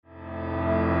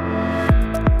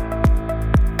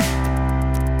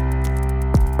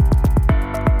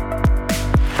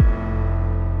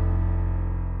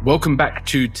Welcome back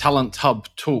to Talent Hub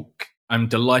Talk. I'm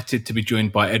delighted to be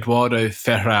joined by Eduardo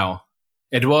Ferrao.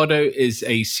 Eduardo is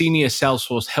a senior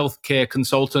Salesforce healthcare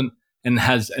consultant and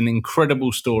has an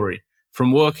incredible story,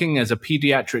 from working as a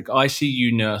pediatric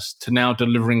ICU nurse to now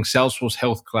delivering Salesforce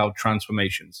Health Cloud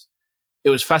transformations. It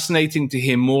was fascinating to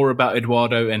hear more about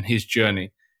Eduardo and his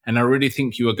journey, and I really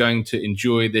think you are going to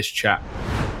enjoy this chat.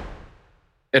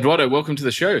 Eduardo, welcome to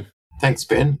the show. Thanks,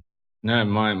 Ben. No,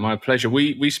 my pleasure.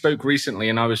 We spoke recently,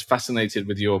 and I was fascinated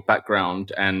with your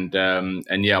background, and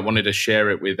I wanted to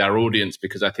share it with our audience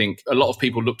because I think a lot of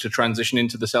people look to transition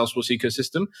into the Salesforce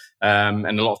ecosystem,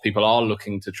 and a lot of people are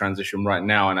looking to transition right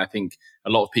now. And I think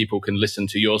a lot of people can listen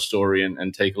to your story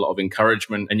and take a lot of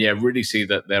encouragement, and really see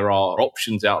that there are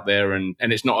options out there, and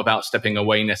it's not about stepping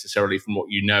away necessarily from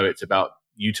what you know. It's about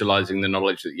utilizing the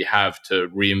knowledge that you have to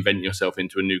reinvent yourself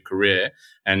into a new career.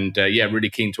 And really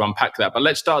keen to unpack that. But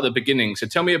let's start at the beginning. So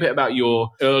tell me a bit about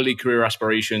your early career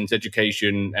aspirations,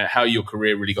 education, how your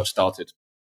career really got started.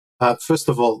 First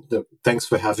of all, thanks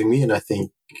for having me. And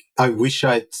I wish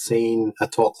I'd seen a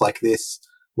talk like this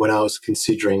when I was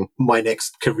considering my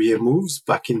next career moves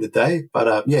back in the day.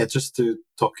 But just to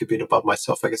talk a bit about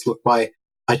myself, I guess,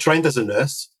 I trained as a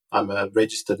nurse. I'm a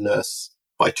registered nurse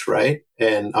by trade,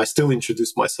 and I still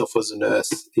introduce myself as a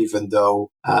nurse, even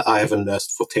though I haven't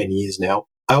nursed for 10 years now.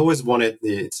 I always wanted,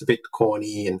 it's a bit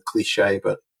corny and cliche,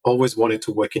 but always wanted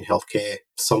to work in healthcare.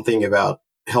 Something about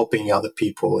helping other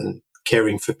people and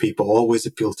caring for people always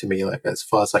appealed to me. Like, as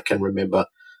far as I can remember,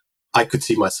 I could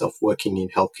see myself working in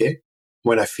healthcare.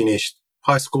 When I finished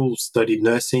high school, studied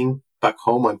nursing back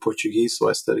home. I'm Portuguese, so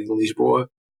I studied in Lisboa.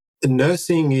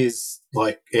 Nursing is,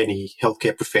 like any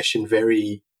healthcare profession,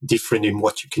 very different in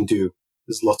what you can do.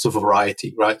 There's lots of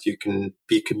variety, right? You can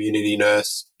be a community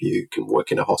nurse, you can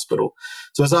work in a hospital.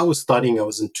 So as I was studying, I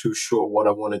wasn't too sure what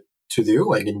I wanted to do,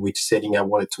 like in which setting I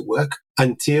wanted to work,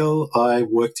 until I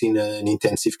worked in an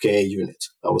intensive care unit.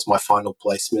 That was my final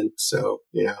placement. So,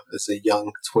 as a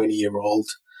young 20-year-old,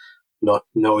 not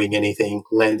knowing anything,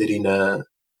 landed in an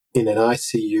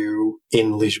ICU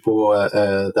in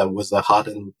Lisboa. That was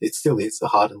it still is a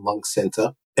heart and lung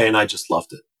center. And I just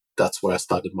loved it. That's where I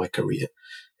started my career.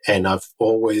 And I've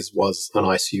always was an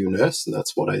ICU nurse, and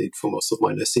that's what I did for most of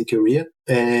my nursing career.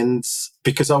 And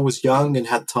because I was young and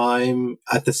had time,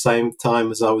 at the same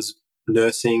time as I was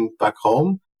nursing back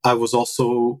home, I was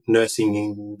also nursing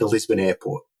in the Lisbon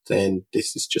airport. And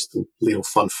this is just a little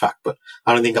fun fact, but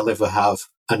I don't think I'll ever have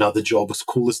another job as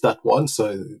cool as that one.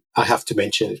 So I have to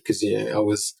mention it because, I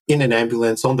was in an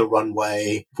ambulance on the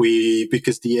runway.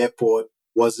 Because the airport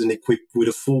wasn't equipped with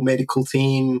a full medical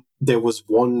team, there was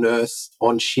one nurse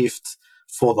on shift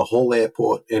for the whole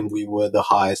airport, and we were the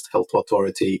highest health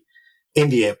authority in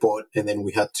the airport. And then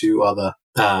we had two other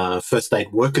first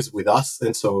aid workers with us.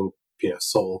 And so,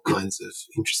 saw all kinds of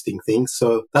interesting things.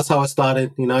 So that's how I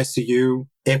started in ICU,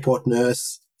 airport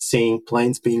nurse, seeing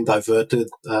planes being diverted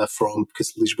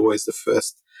because Lisboa is the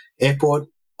first airport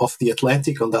off the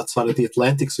Atlantic, on that side of the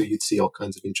Atlantic. So you'd see all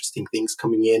kinds of interesting things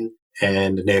coming in.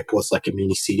 And an airport's like a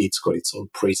mini city. It's got its own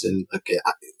prison.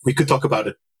 We could talk about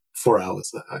it for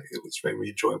hours. It was very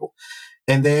enjoyable.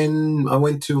 And then I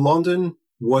went to London,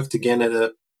 worked again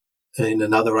in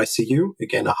another ICU,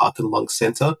 again, a heart and lung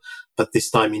center, but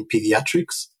this time in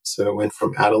pediatrics. So I went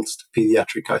from adults to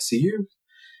pediatric ICU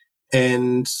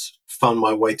and found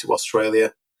my way to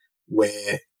Australia,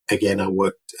 where, again, I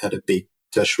worked at a big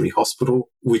tertiary hospital,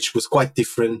 which was quite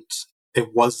different.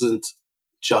 It wasn't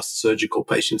just surgical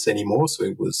patients anymore. So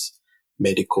it was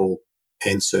medical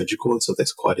and surgical. And so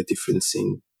there's quite a difference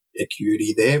in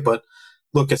acuity there. But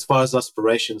look, as far as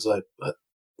aspirations, I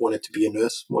wanted to be a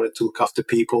nurse, wanted to look after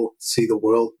people, see the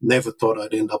world. Never thought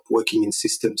I'd end up working in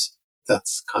systems.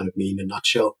 That's kind of me in a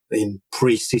nutshell, in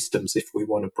pre-systems, if we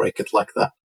want to break it like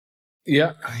that.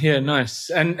 Yeah,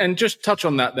 nice. And just touch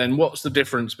on that then. What's the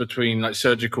difference between like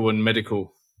surgical and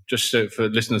medical, just so for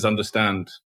listeners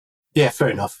understand? Yeah, fair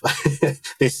enough.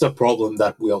 This is a problem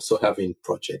that we also have in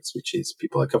projects, which is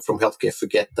people that come from healthcare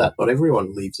forget that not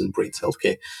everyone lives and breathes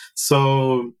healthcare.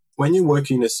 So when you work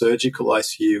in a surgical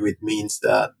ICU, it means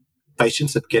that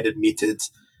patients that get admitted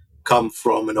come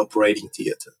from an operating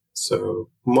theater. So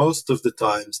most of the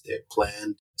times they're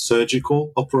planned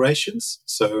surgical operations.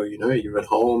 So, you're at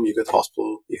home, you go to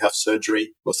hospital, you have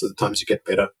surgery. Most of the times you get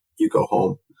better, you go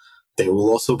home. There will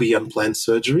also be unplanned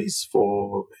surgeries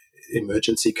for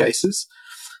emergency cases.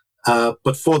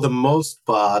 But for the most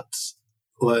part,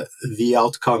 the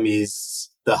outcome is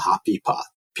the happy part.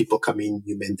 People come in,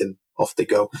 you mend them, off they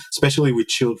go, especially with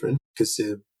children, because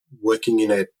working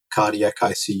in a cardiac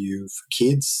ICU for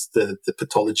kids, the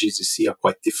pathologies you see are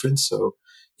quite different. So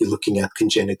you're looking at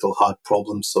congenital heart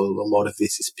problems. So a lot of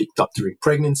this is picked up during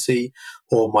pregnancy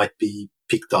or might be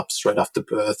picked up straight after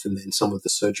birth. And then some of the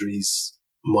surgeries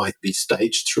might be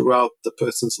staged throughout the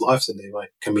person's life. And they might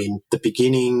come in the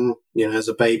beginning, as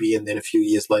a baby, and then a few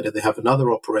years later they have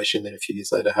another operation, then a few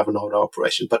years later have another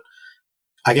operation. But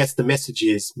I guess the message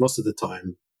is most of the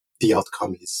time the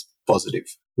outcome is positive.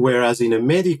 Whereas in a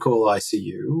medical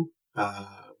ICU,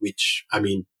 which,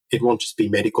 it won't just be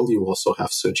medical, you also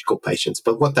have surgical patients.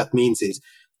 But what that means is,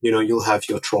 you'll have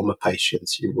your trauma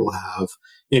patients, you will have,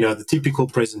 the typical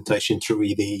presentation through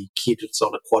either kid that's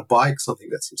on a quad bike, something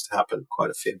that seems to happen quite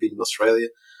a fair bit in Australia,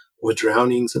 or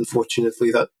drownings, unfortunately,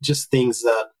 that just things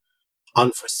that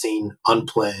unforeseen,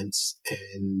 unplanned,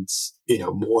 and,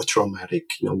 more traumatic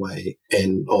in a way,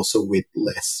 and also with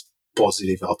less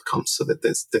positive outcomes. So that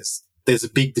there's a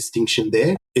big distinction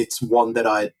there. It's one that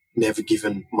I'd never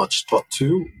given much thought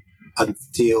to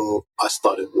until I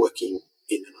started working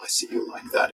in an ICU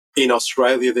like that. In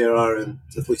Australia, there are,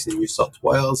 at least in New South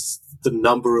Wales, the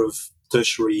number of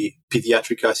tertiary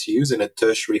pediatric ICUs, and a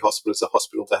tertiary hospital is a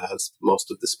hospital that has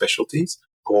most of the specialties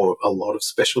or a lot of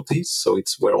specialties. So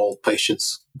it's where all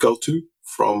patients go to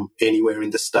from anywhere in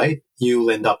the state.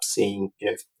 You'll end up seeing,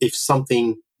 if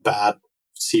something bad,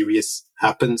 serious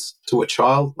happens to a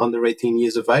child under 18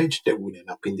 years of age, they would end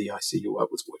up in the ICU I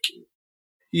was working in.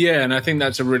 Yeah, and I think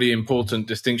that's a really important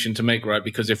distinction to make, right?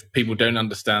 Because if people don't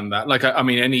understand that,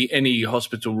 any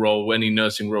hospital role, any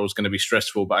nursing role is going to be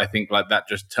stressful, but I think that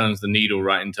just turns the needle,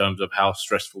 right, in terms of how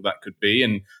stressful that could be.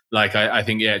 And I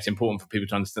think, it's important for people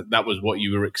to understand that was what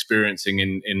you were experiencing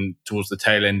in towards the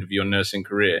tail end of your nursing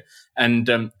career.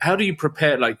 And how do you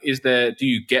prepare? Do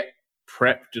you get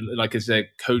prepped? Is there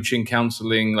coaching,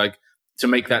 counseling, to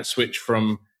make that switch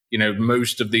from,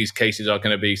 most of these cases are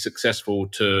going to be successful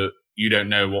to, you don't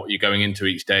know what you're going into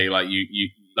each day.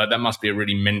 That must be a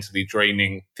really mentally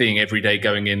draining thing every day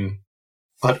going in.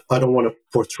 I don't want to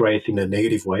portray it in a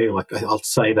negative way. I'll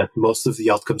say that most of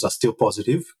the outcomes are still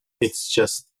positive. It's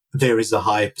just there is a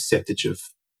high percentage of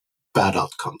bad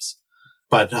outcomes.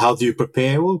 But how do you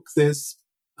prepare? Well, there's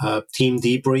team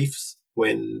debriefs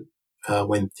when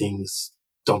things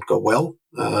don't go well.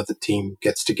 The team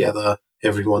gets together.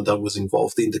 Everyone that was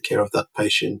involved in the care of that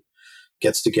patient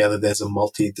gets together. There's a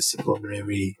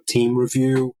multidisciplinary team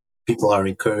review. People are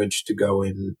encouraged to go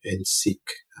in and seek,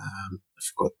 I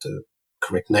forgot the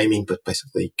correct naming, but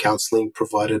basically counseling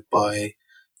provided by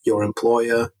your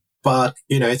employer. But,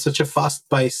 it's such a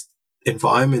fast-paced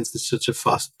environment, it's such a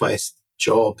fast-paced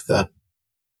job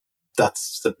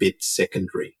that's a bit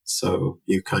secondary. So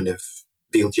you kind of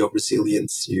build your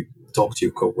resilience, you talk to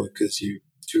your coworkers, you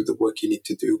do the work you need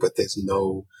to do, but there's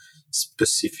no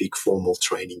specific formal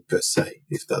training per se,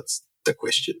 if that's the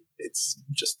question. It's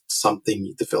just something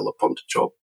you develop on the job.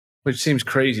 Which seems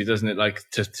crazy, doesn't it?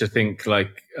 To think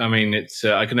it's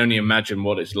I can only imagine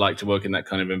what it's like to work in that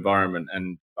kind of environment.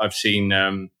 And I've seen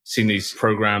these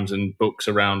programs and books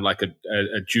around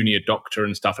a junior doctor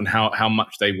and stuff, and how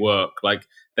much they work.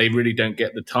 They really don't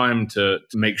get the time to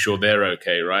make sure they're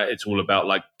okay, right? It's all about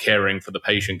caring for the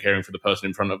patient, caring for the person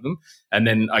in front of them. And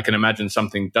then I can imagine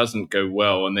something doesn't go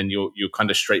well, and then you're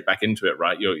kind of straight back into it,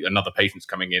 right? Another patient's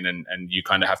coming in, and you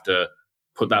kind of have to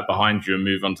put that behind you and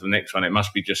move on to the next one. It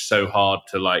must be just so hard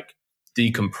to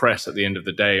decompress at the end of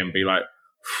the day and be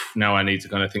now I need to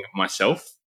kind of think of myself.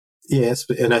 Yes,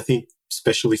 and I think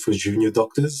especially for junior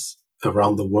doctors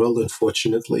around the world,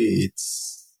 unfortunately, it's,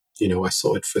 I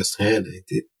saw it firsthand.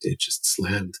 It just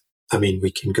slammed.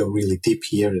 We can go really deep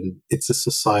here, and it's a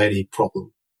society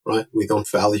problem, right? We don't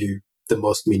value the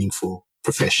most meaningful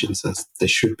professions as they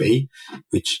should be,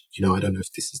 which, I don't know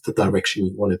if this is the direction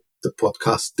you wanted the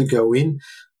podcast to go in,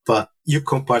 but you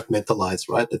compartmentalize,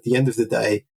 right? At the end of the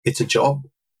day, it's a job.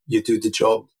 You do the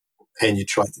job and you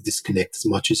try to disconnect as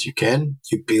much as you can.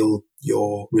 You build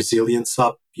your resilience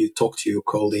up. You talk to your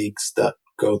colleagues that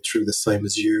go through the same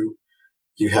as you.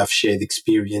 You have shared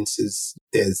experiences.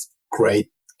 There's great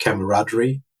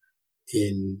camaraderie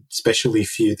especially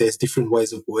there's different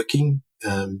ways of working.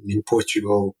 In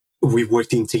Portugal, we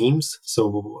worked in teams.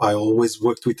 So I always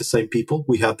worked with the same people.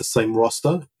 We had the same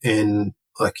roster, and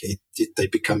they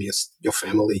become your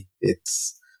family.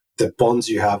 It's the bonds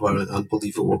you have are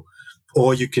unbelievable.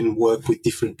 Or you can work with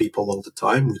different people all the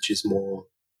time, which is more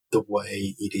the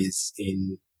way it is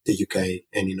in the UK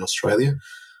and in Australia.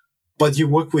 But you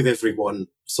work with everyone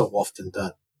so often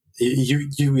that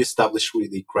you establish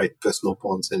really great personal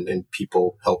bonds, and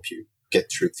people help you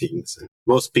get through things. And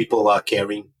most people are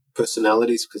caring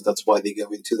personalities because that's why they go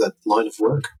into that line of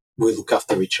work. We look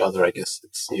after each other, I guess.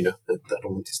 It's, I don't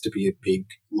want this to be a big,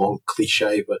 long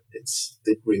cliche, but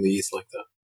it really is like that.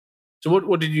 So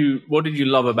what did you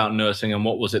love about nursing, and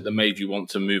what was it that made you want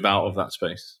to move out of that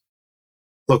space?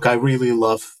 Look, I really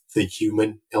love the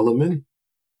human element.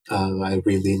 I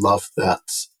really love that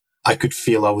I could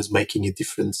feel I was making a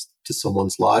difference to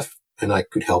someone's life and I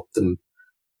could help them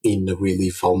in a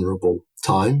really vulnerable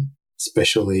time,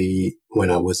 especially when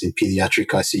I was in pediatric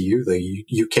ICU.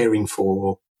 You caring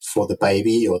for the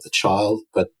baby or the child,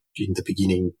 but in the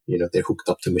beginning, they're hooked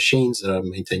up to machines that are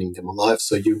maintaining them alive.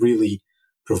 So you're really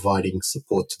providing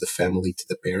support to the family, to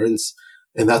the parents,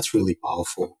 and that's really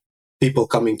powerful. People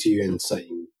coming to you and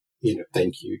saying,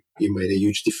 thank you, you made a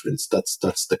huge difference. That's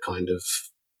the kind of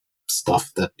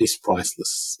stuff that is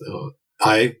priceless.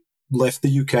 I left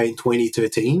the UK in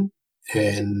 2013,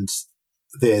 and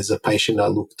there's a patient I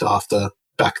looked after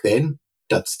back then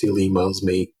that still emails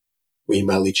me. We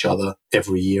email each other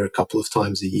every year, a couple of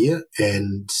times a year,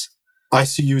 and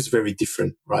ICU is very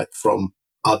different, right, from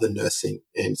other nursing.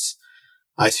 And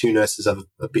ICU nurses have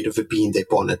a bit of a bee in their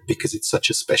bonnet because it's such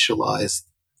a specialized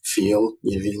field.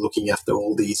 You're looking after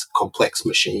all these complex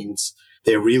machines.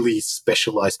 They're really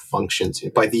specialized functions.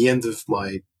 By the end of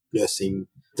my nursing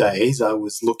days, I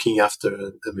was looking after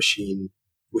a machine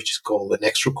which is called an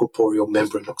extracorporeal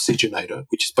membrane oxygenator,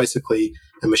 which is basically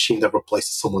a machine that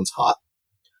replaces someone's heart.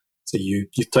 So you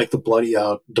take the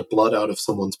blood out of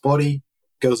someone's body,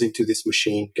 goes into this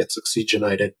machine, gets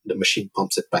oxygenated, the machine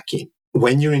pumps it back in.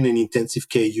 When you're in an intensive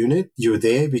care unit, you're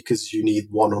there because you need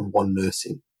one-on-one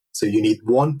nursing. So you need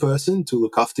one person to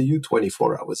look after you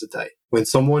 24 hours a day. When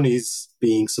someone is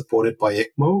being supported by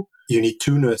ECMO, you need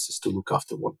two nurses to look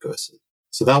after one person.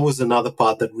 So that was another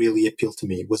part that really appealed to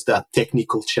me, was that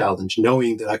technical challenge,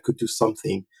 knowing that I could do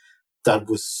something that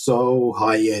was so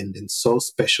high-end and so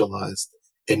specialized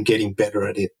and getting better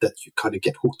at it that you kind of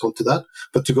get hooked onto that.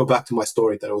 But to go back to my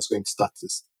story that I was going to start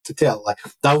to tell,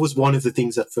 that was one of the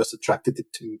things that first attracted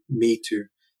it to me to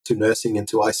nursing and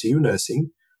to ICU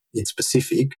nursing in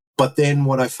specific. But then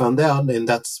what I found out, and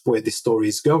that's where this story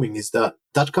is going, is that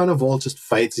kind of all just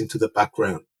fades into the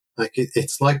background.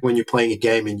 It's like when you're playing a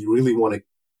game and you really want to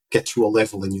get through a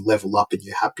level and you level up and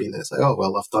you're happy and it's like, oh,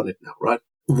 well, I've done it now, right?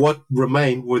 What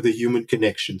remained were the human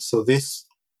connections. So this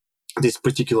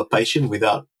particular patient,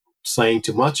 without saying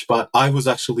too much, but I was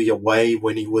actually away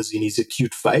when he was in his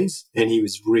acute phase and he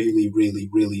was really, really,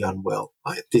 really unwell.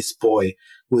 This boy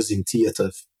was in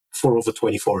theatre for over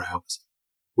 24 hours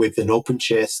with an open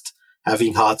chest,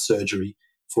 having heart surgery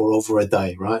for over a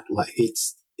day, right?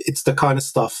 It's the kind of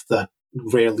stuff that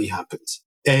rarely happens.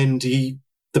 And the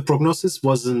prognosis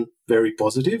wasn't very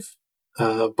positive,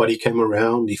 but he came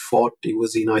around, he fought, he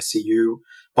was in ICU.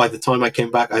 By the time I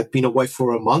came back, I'd been away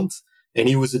for a month and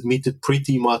he was admitted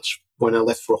pretty much when I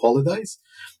left for holidays.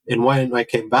 And when I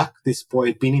came back, this boy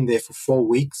had been in there for 4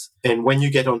 weeks. And when you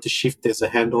get onto shift, there's a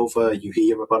handover. You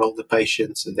hear about all the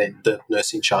patients, and then the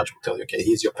nurse in charge will tell you, okay,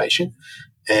 here's your patient.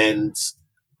 And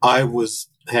I was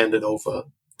handed over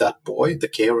that boy, the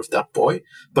care of that boy.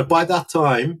 But by that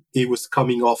time, he was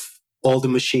coming off all the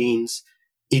machines.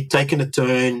 He'd taken a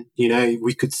turn.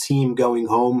 We could see him going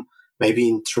home maybe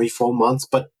in 3-4 months,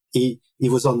 but he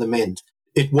was on the mend.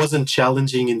 It wasn't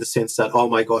challenging in the sense that, oh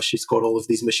my gosh, he's got all of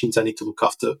these machines I need to look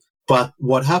after. But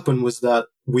what happened was that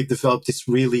we developed this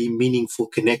really meaningful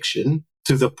connection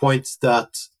to the point that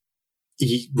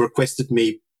he requested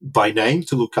me by name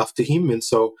to look after him. And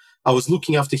so I was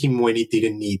looking after him when he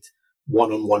didn't need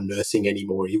one-on-one nursing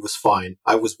anymore. He was fine.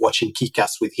 I was watching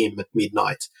Kick-Ass with him at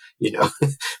midnight.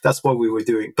 That's what we were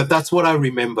doing. But that's what I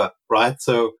remember, right?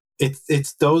 So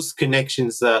it's those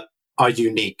connections that are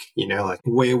unique,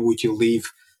 where would you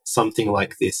leave something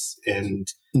like this? And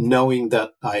knowing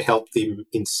that I helped him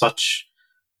in such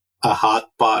a hard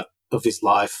part of his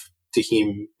life to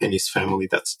him and his family,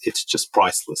 it's just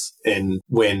priceless. And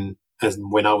when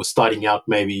I was starting out,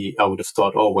 maybe I would have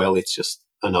thought, oh, well, it's just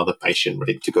another patient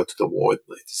ready to go to the ward.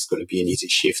 It's going to be an easy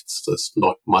shift. So there's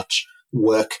not much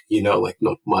work,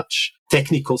 not much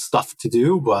technical stuff to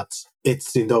do, but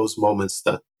it's in those moments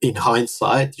that in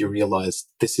hindsight, you realize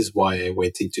this is why I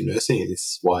went into nursing and this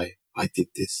is why I did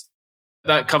this.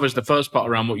 That covers the first part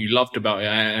around what you loved about it.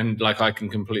 And I can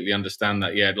completely understand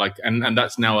that. Yeah. And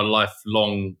that's now a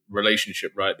lifelong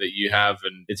relationship, right? That you have,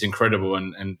 and it's incredible.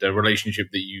 And the relationship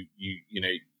that you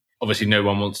obviously no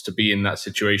one wants to be in that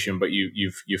situation, but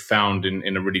you've found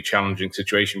in a really challenging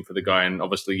situation for the guy. And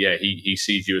obviously, yeah, he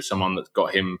sees you as someone that's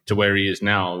got him to where he is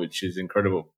now, which is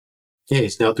incredible. Yeah,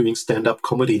 he's now doing stand-up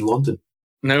comedy in London.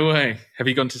 No way. Have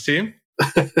you gone to see him?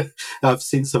 I've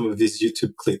seen some of his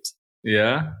YouTube clips.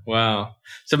 Yeah. Wow.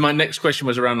 So my next question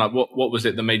was around what was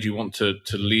it that made you want to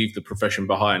leave the profession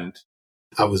behind?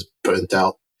 I was burnt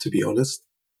out, to be honest.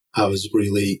 I was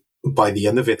really, by the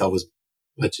end of it, I was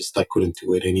I couldn't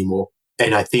do it anymore.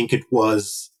 And I think it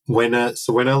was when I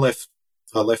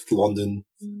left London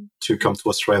to come to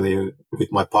Australia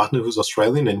with my partner who's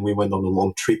Australian, and we went on a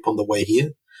long trip on the way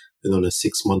here and on a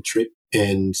 6-month trip,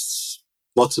 and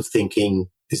lots of thinking,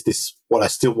 is this what I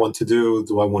still want to do?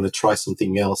 Do I want to try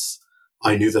something else?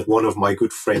 I knew that one of my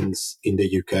good friends in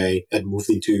the UK had moved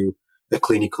into a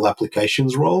clinical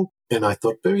applications role, and I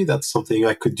thought maybe that's something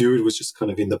I could do. It was just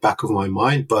kind of in the back of my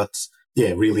mind. But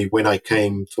yeah, really, when I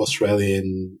came to Australia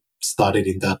and started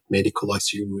in that medical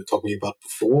ICU we were talking about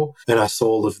before, and I saw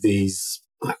all of these,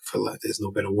 I feel like there's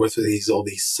no better word for these, all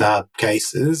these sad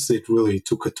cases, it really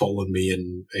took a toll on me,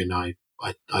 and I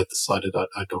decided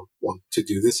I don't want to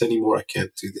do this anymore. I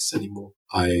can't do this anymore.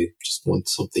 I just want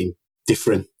something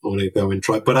different. I want to go and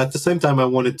try. But at the same time, I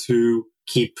wanted to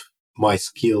keep my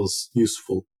skills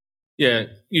useful. Yeah,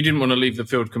 you didn't want to leave the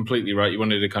field completely, right? You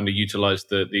wanted to kind of utilize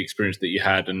the experience that you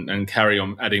had and carry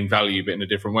on adding value, but in a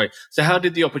different way. So how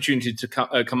did the opportunity to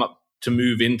come up to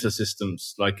move into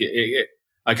systems? Like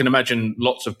I can imagine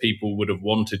lots of people would have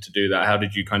wanted to do that. How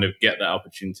did you kind of get that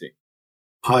opportunity?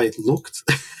 I looked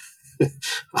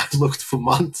for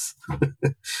months.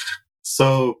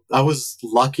 So I was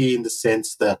lucky in the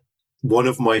sense that one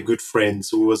of my good friends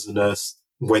who was a nurse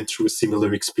went through a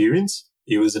similar experience.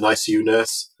 He was an ICU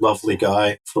nurse, lovely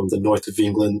guy from the north of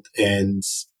England, and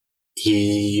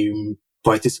he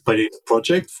participated in a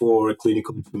project for a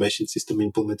clinical information system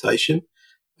implementation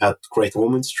at Great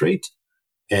Ormond Street.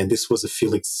 And this was a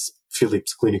Philips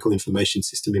clinical information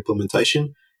system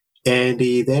implementation. And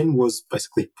he then was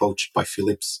basically poached by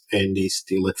Philips, and he's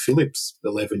still at Philips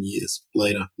 11 years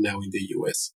later, now in the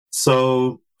US.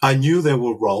 So I knew there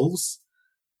were roles,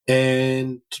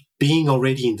 and being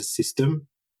already in the system,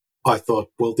 I thought,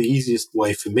 well, the easiest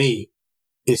way for me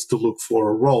is to look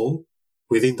for a role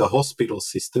within the hospital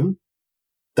system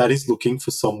that is looking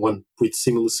for someone with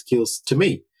similar skills to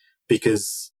me,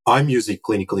 because I'm using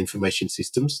clinical information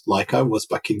systems like I was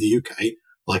back in the UK,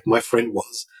 like my friend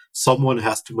was. Someone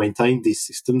has to maintain these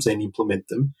systems and implement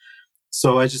them.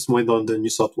 So I just went on the New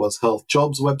South Wales Health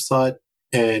Jobs website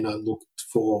and I looked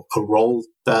for a role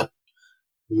that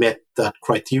met that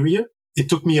criteria. It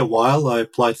took me a while. I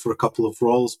applied for a couple of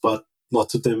roles, but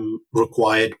lots of them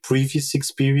required previous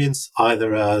experience,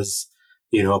 either as,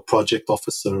 a project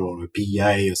officer or a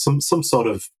BA or some sort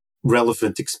of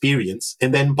relevant experience.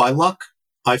 And then by luck,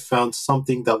 I found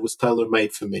something that was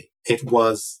tailor-made for me. It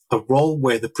was a role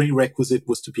where the prerequisite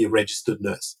was to be a registered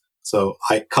nurse. So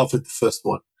I covered the first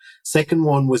one. Second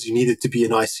one was you needed to be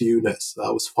an ICU nurse.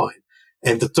 That was fine.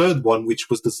 And the third one, which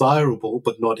was desirable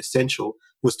but not essential,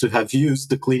 was to have used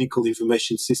the clinical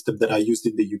information system that I used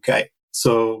in the UK.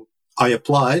 So I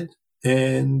applied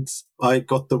and I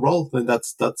got the role. And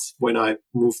that's when I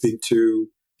moved into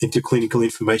clinical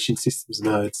information systems.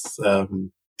 Now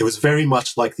it was very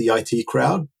much like the IT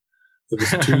crowd. There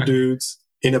was two dudes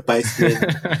in a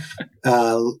basement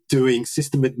doing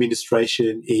system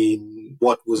administration in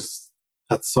what was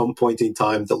at some point in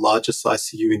time the largest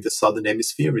ICU in the Southern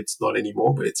Hemisphere. It's not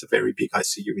anymore, but it's a very big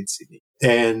ICU in Sydney.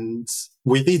 And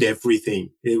we did everything.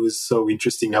 It was so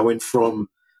interesting. I went from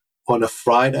on a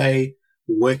Friday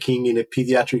working in a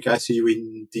pediatric ICU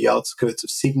in the outskirts of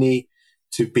Sydney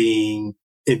to being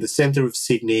in the center of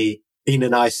Sydney in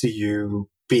an ICU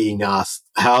being asked,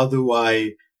 how do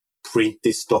I print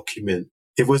this document?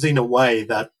 It was in a way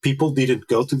that people didn't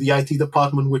go to the IT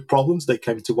department with problems. They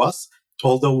came to us.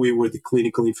 Although we were the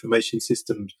clinical information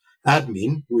systems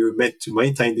admin, we were meant to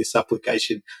maintain this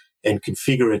application and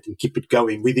configure it and keep it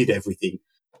going. We did everything.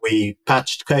 We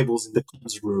patched cables in the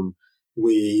comms room.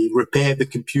 We repaired the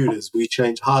computers. We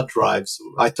changed hard drives.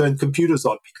 I turned computers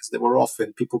on because they were off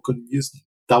and people couldn't use them.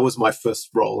 That was my first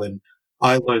role. And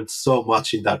I learned so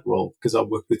much in that role because I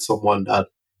worked with someone that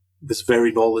was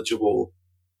very knowledgeable,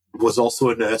 was also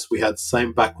a nurse. We had the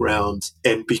same background.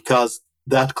 And because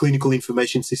that clinical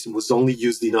information system was only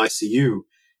used in ICU,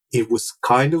 it was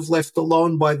kind of left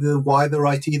alone by the wider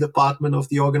IT department of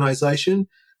the organization.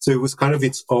 So it was kind of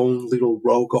its own little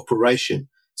rogue operation.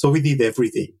 So we did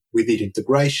everything. We did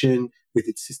integration, we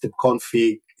did system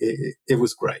config. It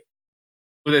was great.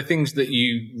 Were there things that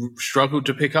you struggled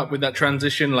to pick up with that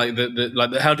transition?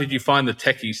 How did you find the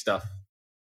techie stuff?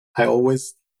 I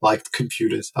always liked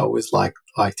computers. I always liked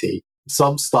IT.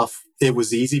 Some stuff, it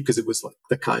was easy because it was like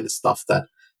the kind of stuff that,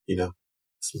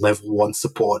 it's level 1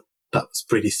 support. That was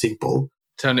pretty simple.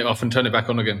 Turn it off and turn it back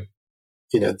on again.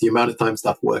 The amount of times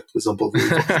that worked was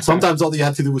unbelievable. Sometimes all you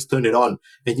had to do was turn it on.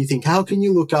 And you think, how can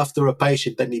you look after a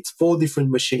patient that needs 4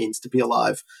 different machines to be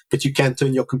alive, but you can't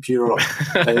turn your computer on?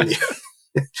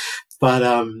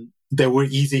 But there were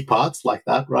easy parts like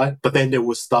that, right? But then there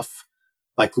was stuff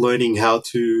like learning how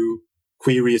to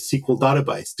query a SQL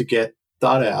database to get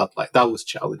data out. Like that was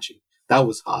challenging. That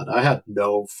was hard. I had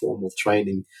no formal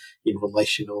training in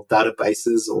relational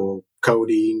databases or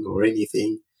coding or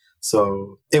anything.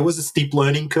 So it was a steep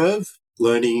learning curve,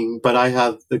 but I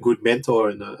had a good mentor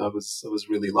and I was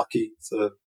really lucky.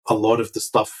 So a lot of the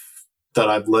stuff that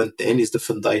I've learned then is the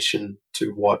foundation to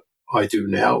what I do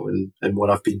now and what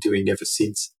I've been doing ever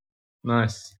since.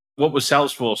 Nice. What was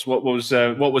Salesforce?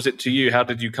 What was it to you? How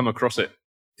did you come across it?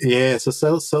 Yeah, so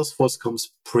Salesforce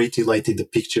comes pretty late in the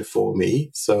picture for me.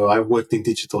 So I worked in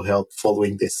digital health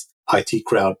following this IT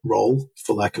crowd role,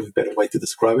 for lack of a better way to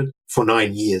describe it, for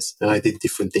 9 years. And I did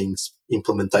different things,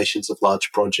 implementations of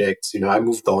large projects. I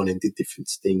moved on and did different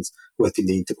things, worked in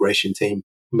the integration team.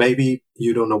 Maybe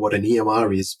you don't know what an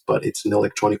EMR is, but it's an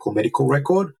electronic medical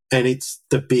record. And it's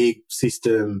the big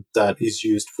system that is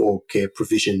used for care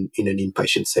provision in an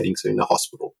inpatient setting, so in a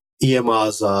hospital.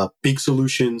 EMRs are big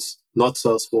solutions, not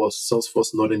Salesforce. Salesforce,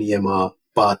 not an EMR,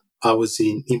 but I was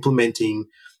implementing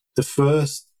the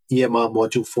first EMR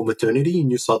module for maternity in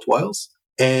New South Wales.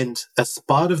 And as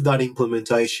part of that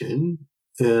implementation,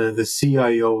 the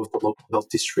CIO of the local health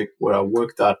district where I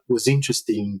worked at was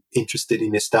interested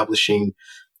in establishing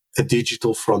a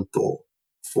digital front door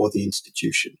for the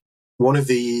institution. One of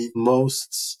the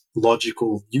most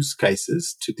logical use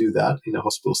cases to do that in a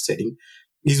hospital setting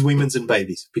is women's and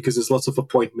babies, because there's lots of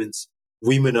appointments.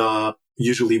 Women are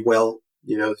usually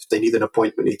if they need an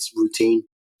appointment, it's routine.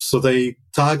 So they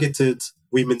targeted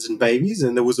women's and babies,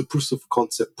 and there was a proof of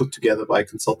concept put together by a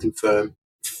consulting firm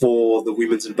for the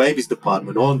women's and babies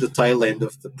department on the tail end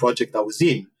of the project I was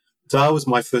in. So that was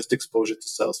my first exposure to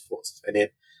Salesforce. And then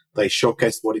they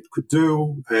showcased what it could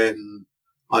do, and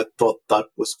I thought that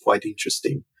was quite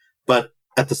interesting. But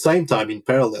at the same time, in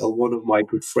parallel, one of my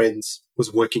good friends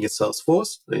was working at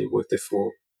Salesforce. He worked there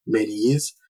for many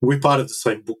years. We're part of the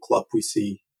same book club. We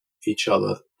see each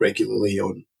other regularly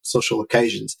on social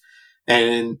occasions.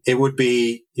 And it would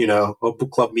be, a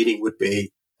book club meeting would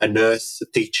be a nurse, a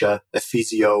teacher, a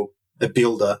physio, a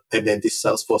builder, and then this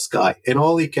Salesforce guy. And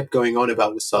all he kept going on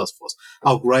about was Salesforce,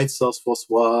 how great Salesforce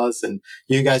was, and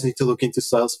you guys need to look into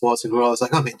Salesforce. And we're always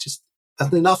like, oh man, just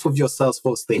enough of your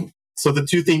Salesforce thing. So the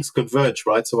two things converge,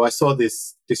 right? So I saw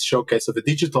this showcase of a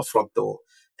digital front door,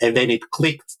 and then it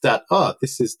clicked that,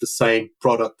 this is the same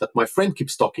product that my friend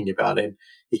keeps talking about. And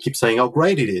he keeps saying how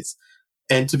great it is.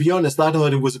 And to be honest, I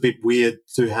thought it was a bit weird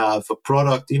to have a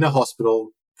product in a hospital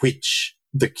which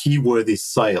the keyword is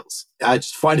sales. I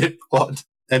just find it odd.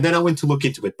 And then I went to look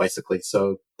into it, basically.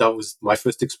 So that was my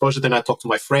first exposure. Then I talked to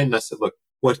my friend and I said, look,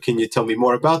 what can you tell me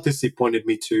more about this? He pointed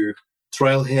me to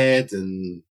Trailhead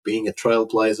and being a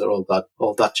trailblazer,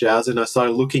 all that jazz. And I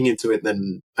started looking into it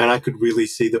and I could really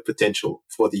see the potential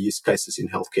for the use cases in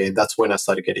healthcare. And that's when I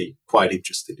started getting quite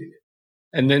interested in it.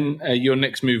 And then your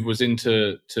next move was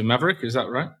into Maverick, is that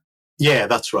right? Yeah,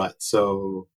 that's right.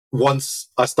 So once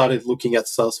I started looking at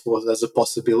Salesforce as a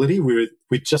possibility, we'd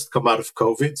just come out of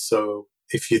COVID. So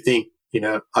if you think,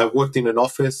 I worked in an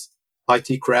office,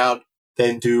 IT crowd,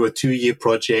 then do a 2-year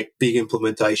project, big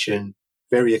implementation,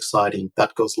 very exciting.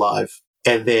 That goes live.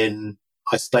 And then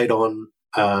I stayed on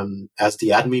as the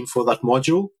admin for that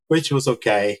module, which was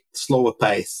okay, slower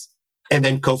pace. And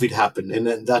then COVID happened. And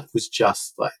then that was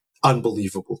just like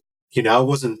unbelievable. I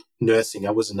wasn't nursing.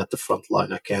 I wasn't at the front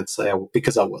line. I can't say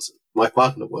because I wasn't. My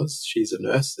partner was. She's a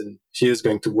nurse and she was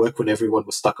going to work when everyone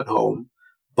was stuck at home.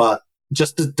 But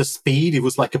just the speed, it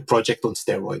was like a project on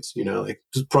steroids. Like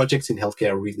projects in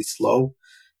healthcare are really slow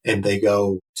and they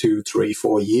go 2, 3,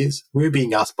 4 years. We were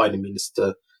being asked by the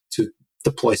minister to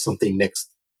deploy something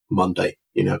next Monday,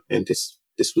 and this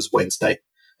was Wednesday.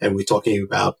 And we're talking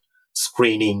about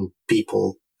screening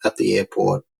people at the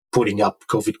airport, putting up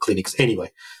COVID clinics.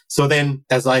 Anyway, so then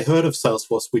as I heard of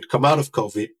Salesforce, we'd come out of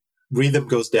COVID, rhythm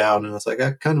goes down, and I was like,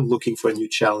 I'm kind of looking for a new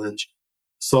challenge.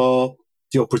 Saw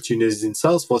the opportunities in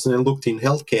Salesforce and I looked in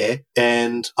healthcare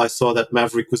and I saw that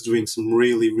Maverick was doing some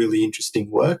really, really interesting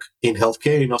work in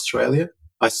healthcare in Australia.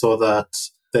 I saw that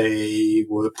they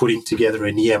were putting together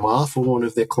an EMR for one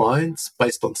of their clients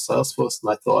based on Salesforce.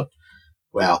 And I thought,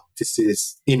 wow, this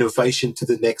is innovation to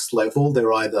the next level.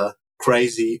 They're either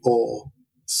crazy or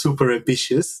super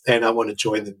ambitious and I want to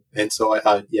join them. And so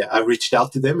I reached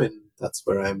out to them and that's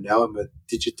where I am now. I'm a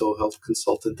digital health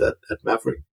consultant at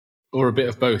Maverick. Or a bit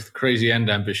of both, crazy and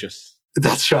ambitious.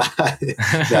 That's right.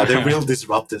 Yeah, they're real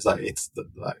disruptors.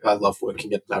 I love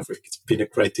working at Maverick. It's been a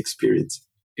great experience.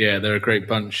 Yeah, they're a great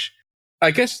bunch.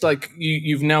 I guess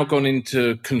you've now gone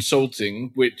into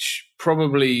consulting, which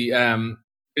probably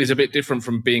is a bit different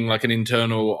from being like an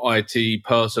internal IT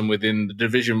person within the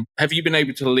division. Have you been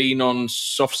able to lean on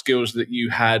soft skills that you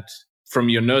had from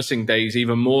your nursing days,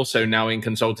 even more so now in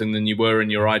consulting than you were in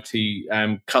your IT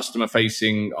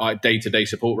customer-facing day-to-day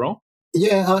support role?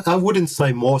 Yeah, I wouldn't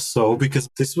say more so, because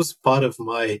this was part of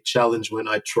my challenge when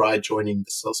I tried joining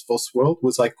the Salesforce world,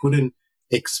 was I couldn't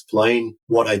explain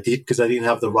what I did because I didn't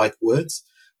have the right words.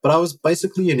 But I was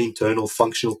basically an internal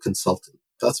functional consultant.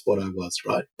 That's what I was,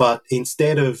 right? But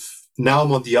instead of, now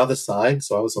I'm on the other side.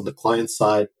 So I was on the client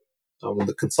side, I'm on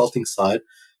the consulting side.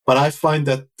 But I find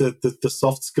that the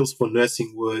soft skills for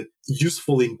nursing were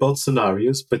useful in both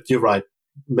scenarios. But you're right,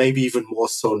 maybe even more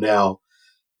so now,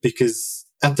 because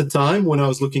at the time when I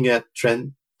was looking at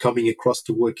coming across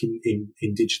to work in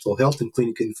digital health and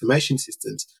clinical information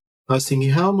systems, I was thinking,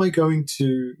 how am I going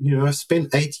to, I've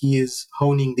spent 8 years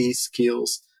honing these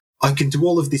skills. I can do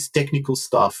all of this technical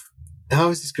stuff. How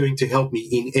is this going to help me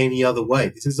in any other way?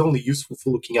 This is only useful for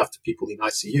looking after people in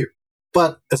ICU.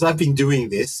 But as I've been doing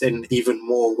this, and even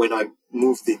more when I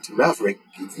moved into Maverick,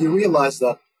 you realize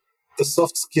that the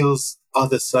soft skills are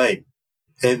the same.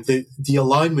 And the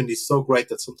alignment is so great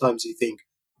that sometimes you think,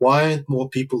 why aren't more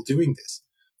people doing this?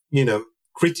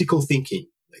 Critical thinking,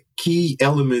 a key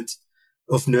element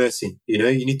of nursing. You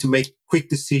need to make quick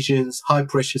decisions, high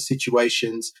pressure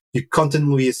situations. You're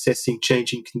constantly assessing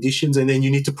changing conditions, and then you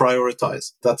need to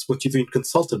prioritize. That's what you do in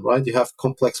consultant, right? You have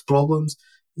complex problems.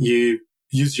 You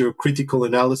use your critical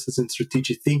analysis and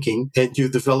strategic thinking, and you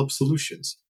develop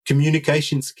solutions.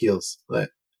 Communication skills.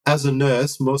 As a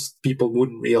nurse, most people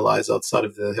wouldn't realize outside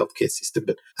of the healthcare system,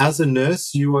 but as a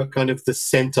nurse, you are kind of the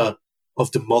center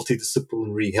of the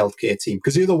multidisciplinary healthcare team,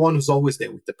 because you're the one who's always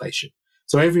there with the patient.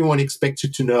 So everyone expects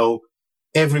you to know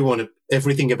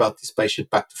everything about this patient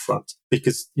back to front,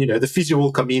 because, the physio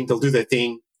will come in, they'll do their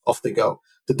thing, off they go.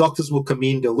 The doctors will come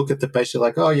in, they'll look at the patient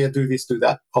like, oh yeah, do this, do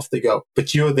that, off they go.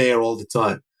 But you're there all the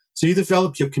time. So you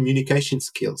develop your communication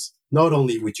skills, not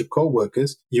only with your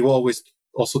coworkers, you always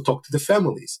also talk to the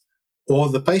families or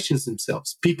the patients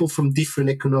themselves, people from different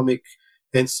economic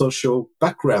and social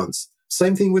backgrounds.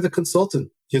 Same thing with a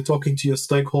consultant. You're talking to your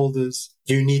stakeholders.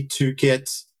 You need to get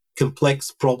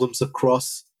complex problems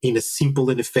across in a simple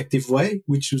and effective way,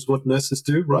 which is what nurses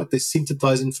do, right? They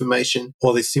synthesize information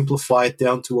or they simplify it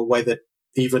down to a way that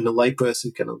even a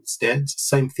layperson can understand.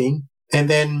 Same thing. And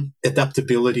then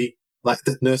adaptability, like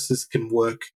that nurses can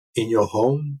work in your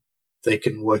home. They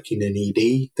can work in an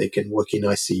ED. They can work in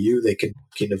ICU. They can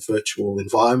work in a virtual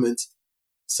environment.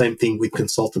 Same thing with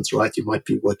consultants, right? You might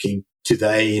be working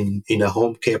today in a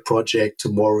home care project.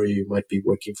 Tomorrow, you might be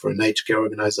working for an aged care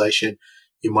organization.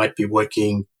 You might be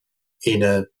working in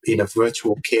a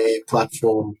virtual care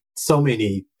platform. So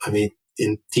many,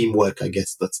 in teamwork, I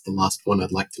guess that's the last one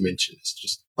I'd like to mention. It's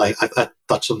just like I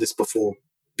touched on this before.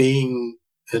 Being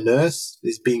a nurse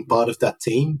is being part of that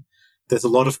team. There's a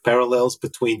lot of parallels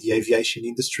between the aviation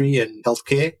industry and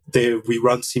healthcare. We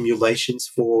run simulations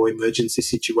for emergency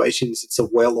situations. It's a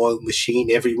well-oiled machine.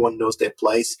 Everyone knows their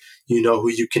place. You know who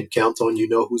you can count on. You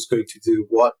know who's going to do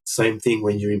what. Same thing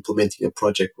when you're implementing a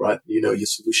project, right? Your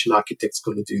solution architect's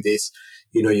going to do this.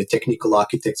 Your technical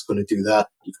architect's going to do that.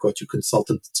 You've got your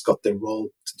consultant that's got their role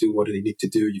to do what they need to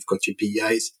do. You've got your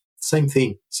BAs. Same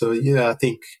thing. So, yeah, I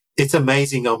think it's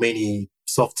amazing how many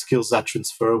soft skills are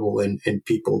transferable and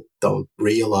people don't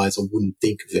realize or wouldn't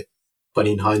think of it. But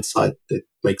in hindsight, it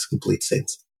makes complete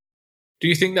sense. Do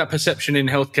you think that perception in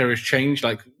healthcare has changed?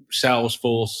 Like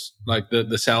Salesforce, like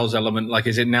the sales element, like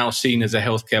is it now seen as a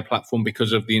healthcare platform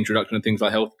because of the introduction of things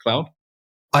like Health Cloud?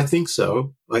 I think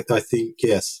so. I think,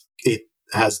 yes, it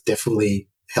has definitely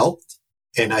helped.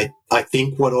 And I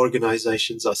think what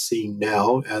organizations are seeing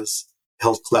now as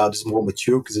Health Cloud is more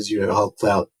mature, because as you know, Health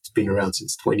Cloud has been around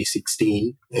since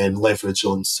 2016 and leverage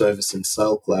on Service and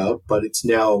Sale Cloud, but it's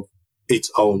now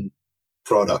its own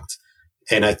product.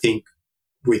 And I think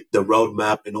with the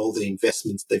roadmap and all the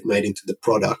investments they've made into the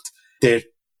product, they're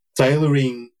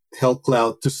tailoring Health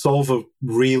Cloud to solve a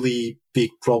really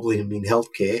big problem in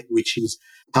healthcare, which is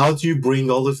how do you bring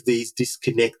all of these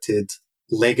disconnected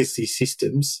legacy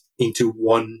systems into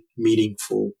one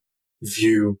meaningful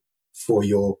view for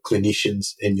your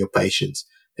clinicians and your patients.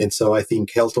 And so I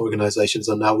think health organizations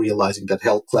are now realizing that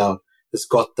Health Cloud has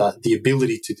got the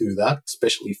ability to do that,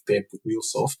 especially if paired with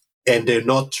MuleSoft. And they're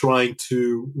not trying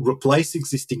to replace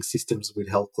existing systems with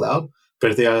Health Cloud,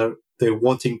 but they're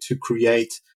wanting to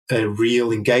create a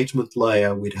real engagement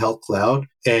layer with Health Cloud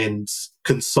and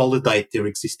consolidate their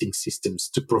existing systems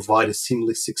to provide a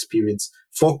seamless experience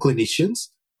for clinicians,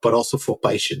 but also for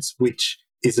patients, which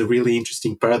is a really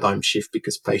interesting paradigm shift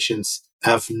because patients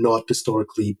have not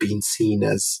historically been seen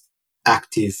as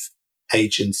active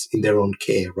agents in their own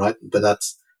care, right? But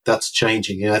that's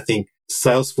changing. And I think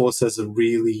Salesforce has a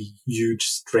really huge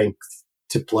strength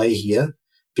to play here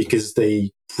because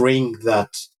they bring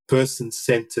that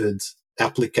person-centered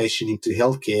application into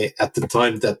healthcare at the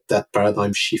time that that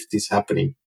paradigm shift is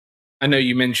happening. I know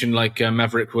you mentioned like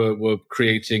Maverick were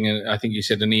creating, I think you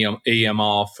said an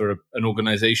EMR for an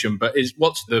organization, but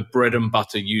what's the bread and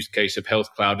butter use case of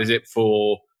Health Cloud? Is it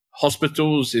for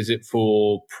hospitals? Is it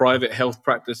for private health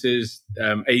practices,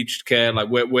 aged care? Like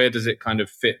where does it kind of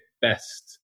fit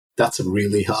best? That's a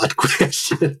really hard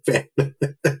question, Ben.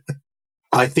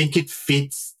 I think it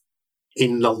fits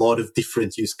in a lot of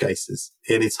different use cases,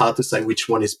 and it's hard to say which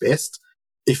one is best.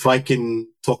 If I can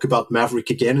talk about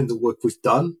Maverick again and the work we've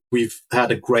done, we've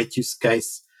had a great use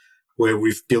case where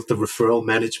we've built a referral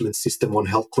management system on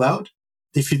Health Cloud.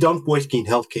 If you don't work in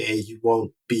healthcare, you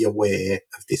won't be aware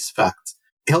of this fact.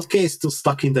 Healthcare is still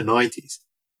stuck in the 90s.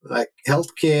 Like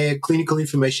healthcare, clinical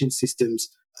information systems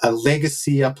are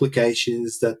legacy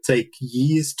applications that take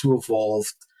years to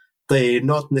evolve. They're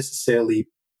not necessarily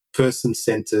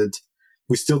person-centered.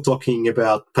 We're still talking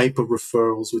about paper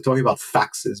referrals. We're talking about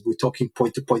faxes. We're talking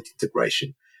point-to-point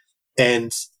integration.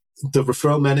 And the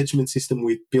referral management system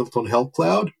we built on Health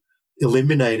Cloud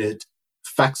eliminated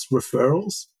fax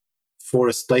referrals for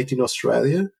a state in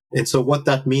Australia. And so what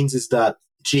that means is that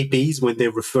GPs, when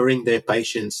they're referring their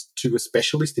patients to a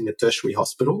specialist in a tertiary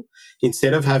hospital,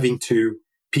 instead of having to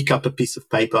pick up a piece of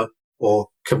paper or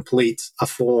complete a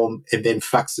form and then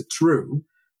fax it through,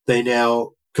 they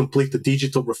now complete the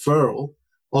digital referral.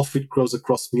 Off it goes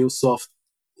across MuleSoft,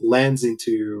 lands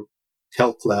into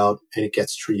Health Cloud, and it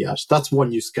gets triaged. That's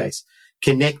one use case.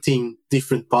 Connecting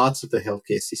different parts of the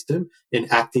healthcare system and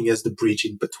acting as the bridge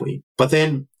in between. But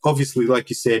then, obviously, like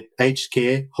you said, aged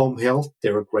care, home health,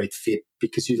 they're a great fit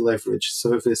because you leverage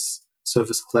Service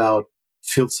Cloud,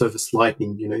 Field Service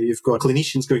Lightning. You know, you've got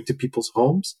clinicians going to people's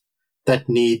homes that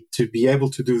need to be able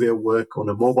to do their work on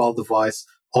a mobile device,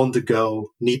 on the go,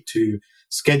 need to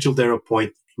schedule their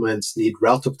appointments, need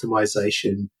route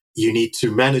optimization. You need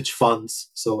to manage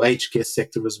funds. So aged care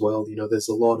sector as well. You know, there's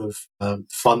a lot of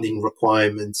funding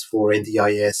requirements for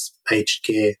NDIS, aged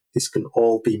care. This can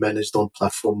all be managed on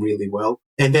platform really well.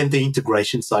 And then the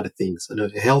integration side of things. I know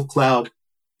the Health Cloud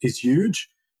is huge,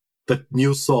 but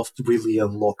MuleSoft really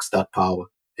unlocks that power.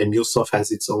 And MuleSoft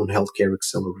has its own healthcare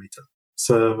accelerator.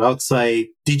 So I would say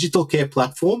digital care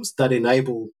platforms that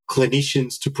enable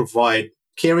clinicians to provide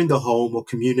care in the home or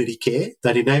community care,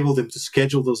 that enable them to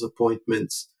schedule those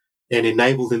appointments and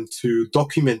enable them to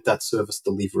document that service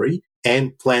delivery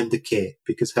and plan the care,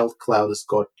 because Health Cloud has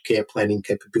got care planning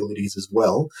capabilities as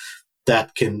well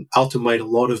that can automate a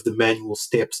lot of the manual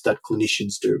steps that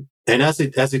clinicians do. And as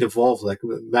it evolves, like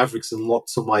Mavericks unlocked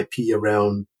some IP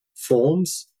around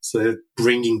forms. So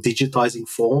digitizing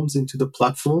forms into the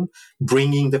platform,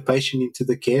 bringing the patient into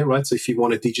the care, right? So if you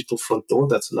want a digital front door,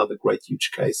 that's another great use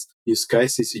case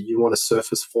is you want to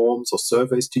surface forms or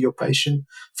surveys to your patient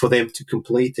for them to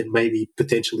complete and maybe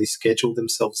potentially schedule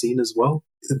themselves in as well.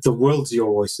 The world's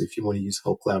your oyster if you want to use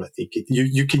Health Cloud. I think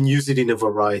you can use it in a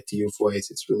variety of ways.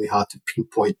 It's really hard to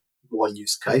pinpoint one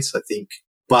use case, I think.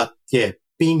 But yeah,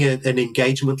 being an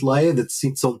engagement layer that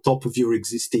sits on top of your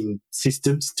existing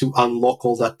systems to unlock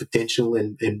all that potential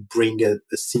and bring a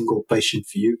single patient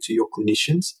view to your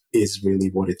clinicians is really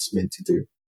what it's meant to do.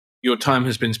 Your time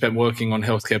has been spent working on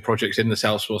healthcare projects in the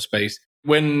Salesforce space.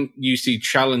 When you see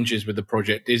challenges with the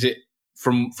project, is it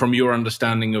from your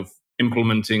understanding of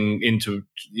implementing into,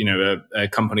 a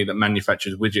company that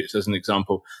manufactures widgets, as an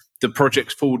example, the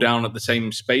projects fall down at the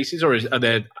same spaces, or are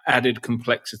there added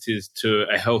complexities to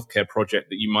a healthcare project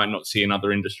that you might not see in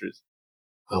other industries?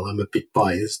 Well, I'm a bit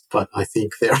biased, but I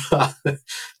think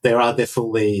there are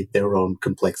definitely their own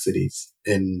complexities,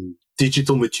 and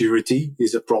digital maturity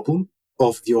is a problem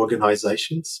of the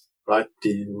organizations, right?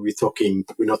 We're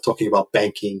not talking about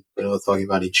banking, we're not talking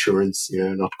about insurance,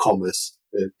 not commerce.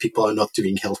 People are not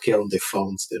doing healthcare on their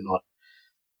phones.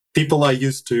 People are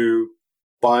used to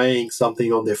buying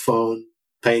something on their phone,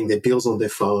 paying their bills on their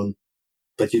phone,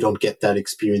 but you don't get that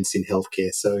experience in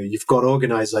healthcare. So you've got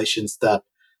organizations that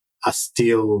are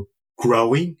still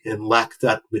growing and lack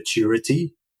that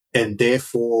maturity and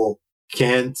therefore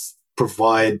can't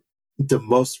provide the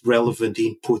most relevant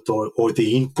input or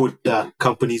the input that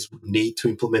companies would need to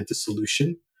implement the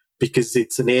solution, because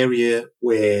it's an area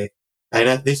where,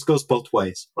 and this goes both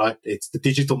ways, right? It's the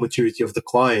digital maturity of the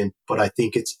client, but I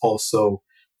think it's also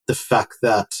the fact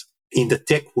that in the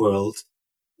tech world,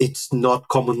 it's not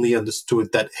commonly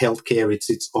understood that healthcare is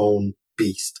its own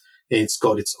beast. It's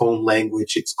got its own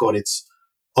language. It's got its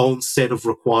own set of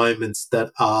requirements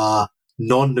that are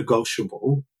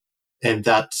non-negotiable and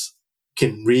that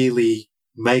can really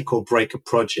make or break a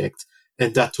project.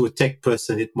 And that to a tech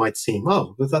person, it might seem,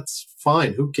 oh, well, that's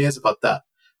fine. Who cares about that?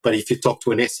 But if you talk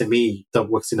to an SME that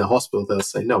works in a hospital, they'll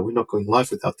say, no, we're not going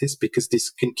live without this because this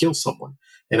can kill someone.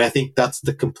 And I think that's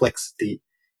the complexity,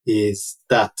 is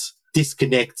that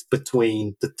disconnect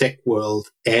between the tech world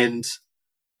and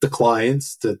the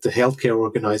clients, the healthcare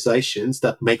organizations,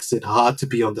 that makes it hard to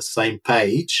be on the same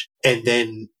page and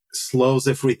then slows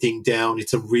everything down.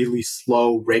 It's a really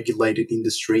slow, regulated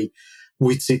industry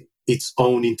with its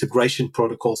own integration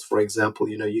protocols. For example,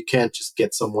 you can't just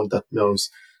get someone that knows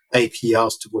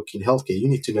APRs to work in healthcare. You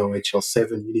need to know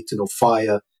HL7, you need to know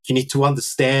fire, you need to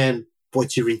understand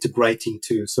what you're integrating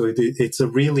to. So it's a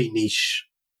really niche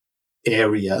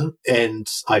area, and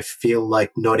I feel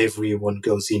like not everyone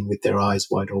goes in with their eyes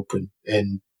wide open.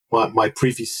 And my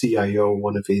previous CIO,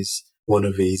 one of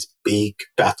his big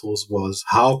battles was,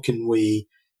 how can we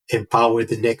empower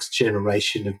the next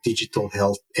generation of digital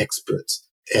health experts?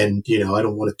 And I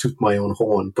don't want to toot my own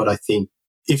horn, but I think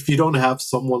if you don't have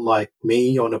someone like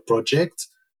me on a project,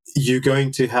 you're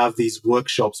going to have these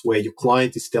workshops where your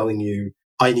client is telling you,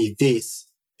 I need this,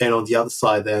 and on the other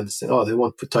side they understand, they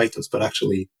want potatoes, but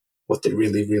actually what they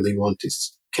really, really want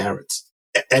is carrots.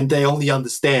 And they only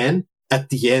understand at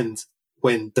the end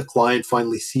when the client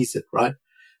finally sees it, right?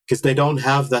 Because they don't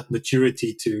have that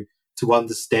maturity to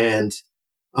understand,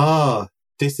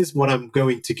 this is what I'm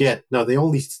going to get. No, they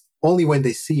only when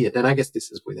they see it. And I guess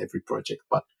this is with every project,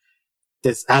 but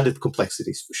there's added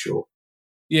complexities for sure.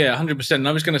 Yeah, 100%. And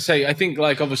I was going to say, I think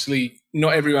obviously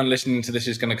not everyone listening to this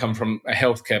is going to come from a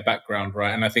healthcare background,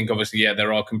 right? And I think obviously,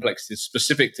 there are complexities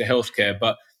specific to healthcare,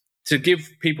 but to give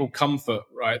people comfort,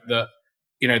 right, that,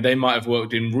 they might have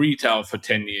worked in retail for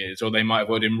 10 years, or they might have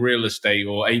worked in real estate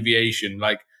or aviation.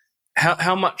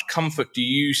 How much comfort do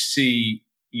you see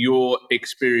your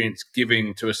experience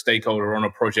giving to a stakeholder on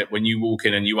a project when you walk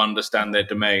in and you understand their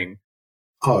domain?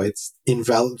 It's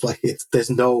invaluable. There's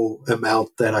no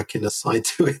amount that I can assign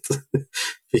to it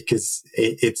because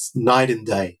it's night and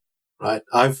day, right?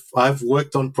 I've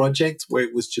worked on projects where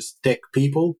it was just tech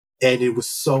people, and it was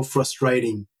so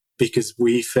frustrating because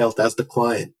we felt as the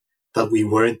client that we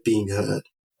weren't being heard.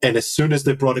 And as soon as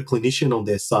they brought a clinician on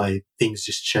their side, things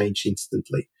just changed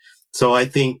instantly. So I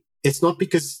think it's not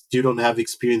because you don't have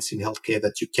experience in healthcare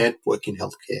that you can't work in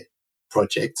healthcare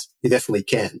projects. You definitely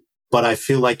can. But I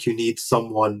feel like you need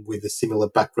someone with a similar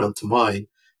background to mine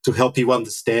to help you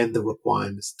understand the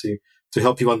requirements, to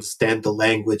help you understand the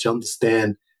language,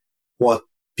 understand what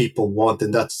people want.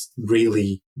 And that's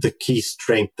really the key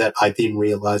strength that I didn't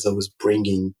realize I was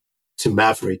bringing to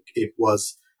Maverick. It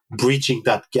was bridging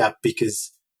that gap,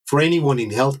 because for anyone in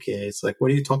healthcare, it's like,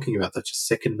 what are you talking about? That's just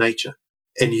second nature.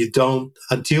 And you don't,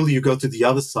 until you go to the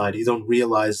other side, you don't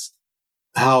realize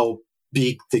how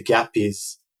big the gap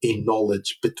is in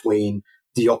knowledge between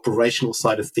the operational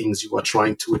side of things you are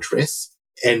trying to address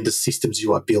and the systems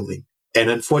you are building. And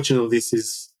unfortunately, this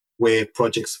is where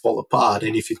projects fall apart.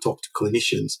 And if you talk to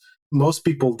clinicians, most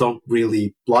people don't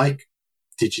really like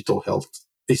digital health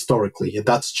historically, and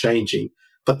that's changing.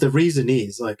 But the reason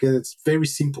is, it's very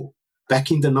simple. Back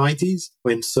in the 90s,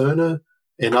 when Cerner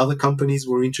and other companies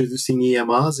were introducing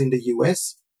EMRs in the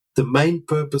US, the main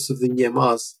purpose of the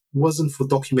EMRs wasn't for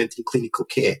documenting clinical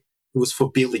care. It was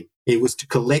for billing. It was to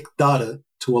collect data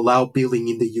to allow billing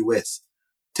in the US.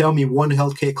 Tell me one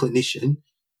healthcare clinician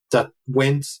that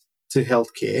went to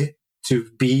healthcare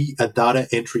to be a data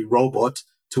entry robot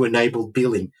to enable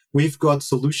billing. We've got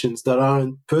solutions that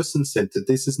aren't person-centered.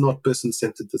 This is not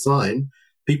person-centered design.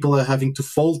 People are having to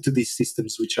fold to these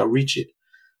systems which are rigid.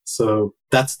 So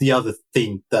that's the other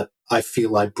thing that I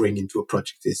feel I bring into a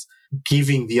project, is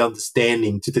giving the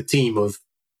understanding to the team of,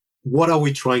 what are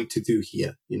we trying to do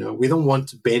here? We don't want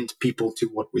to bend people to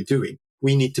what we're doing.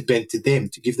 We need to bend to them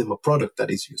to give them a product that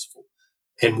is useful.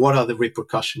 And what are the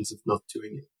repercussions of not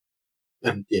doing it?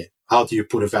 And how do you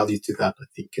put a value to that? I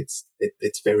think it's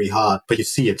very hard, but you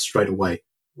see it straight away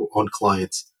on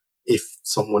clients. If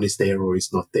someone is there or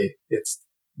is not there, it's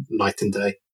night and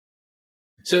day.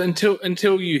 So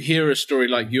until you hear a story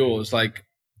like yours,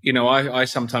 I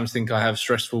sometimes think I have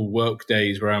stressful work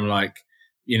days where I'm like,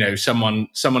 someone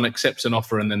accepts an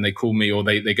offer and then they call me, or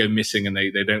they go missing and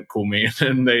they don't call me,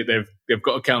 and they've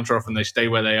got a counter offer and they stay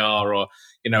where they are, or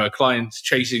a client's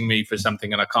chasing me for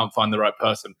something and I can't find the right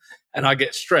person, and I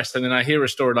get stressed. And then I hear a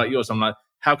story like yours, I'm like,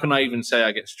 how can I even say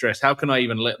I get stressed? How can I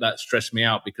even let that stress me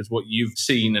out? Because what you've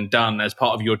seen and done as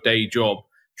part of your day job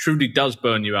truly does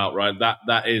burn you out, right?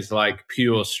 That is like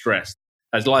pure stress,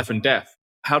 as life and death.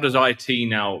 How does IT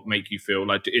now make you feel?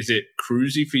 Like, is it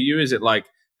cruisy for you? Is it like,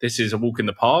 this is a walk in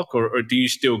the park, or do you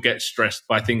still get stressed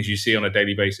by things you see on a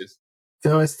daily basis?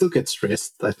 I still get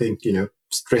stressed. I think,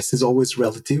 stress is always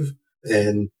relative,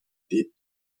 and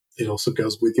it also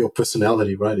goes with your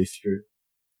personality, right? If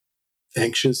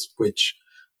anxious, which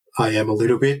I am a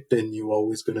little bit, then you're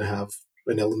always going to have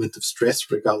an element of stress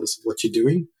regardless of what you're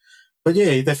doing. But yeah,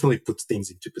 it definitely puts things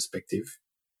into perspective.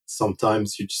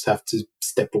 Sometimes you just have to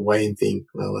step away and think,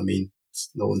 well, I mean,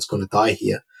 no one's going to die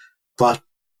here. But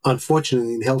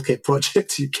unfortunately, in healthcare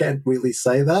projects, you can't really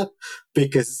say that,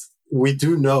 because we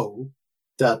do know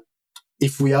that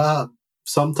if we are,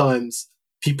 sometimes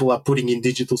people are putting in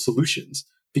digital solutions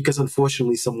because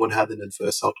unfortunately someone had an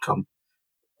adverse outcome.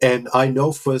 And I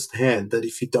know firsthand that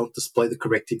if you don't display the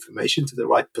correct information to the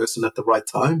right person at the right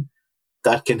time,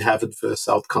 that can have adverse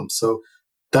outcomes. So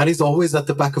that is always at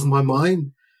the back of my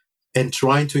mind. And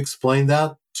trying to explain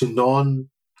that to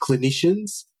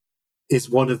non-clinicians is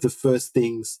one of the first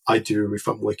things I do if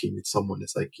I'm working with someone.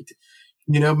 It's like,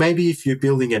 maybe if you're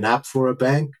building an app for a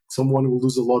bank, someone will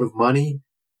lose a lot of money.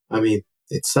 I mean,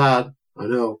 it's sad, I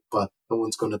know, but no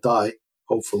one's going to die,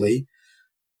 hopefully.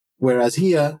 Whereas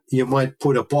here, you might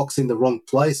put a box in the wrong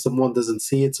place. Someone doesn't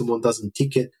see it. Someone doesn't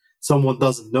tick it. Someone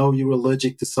doesn't know you're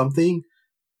allergic to something,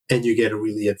 and you get a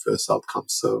really adverse outcome.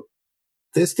 So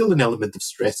there's still an element of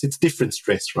stress. It's different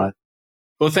stress, right?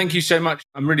 Well, thank you so much.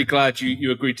 I'm really glad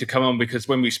you agreed to come on, because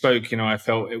when we spoke, I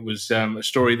felt it was a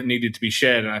story that needed to be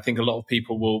shared. And I think a lot of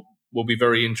people will be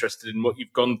very interested in what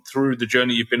you've gone through, the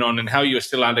journey you've been on, and how you're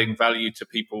still adding value to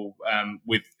people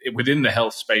within the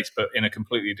health space, but in a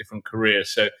completely different career.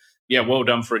 So, yeah, well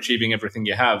done for achieving everything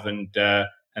you have. And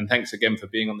thanks again for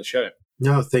being on the show.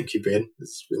 No, thank you, Ben.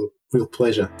 It's a real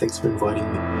pleasure. Thanks for inviting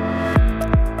me.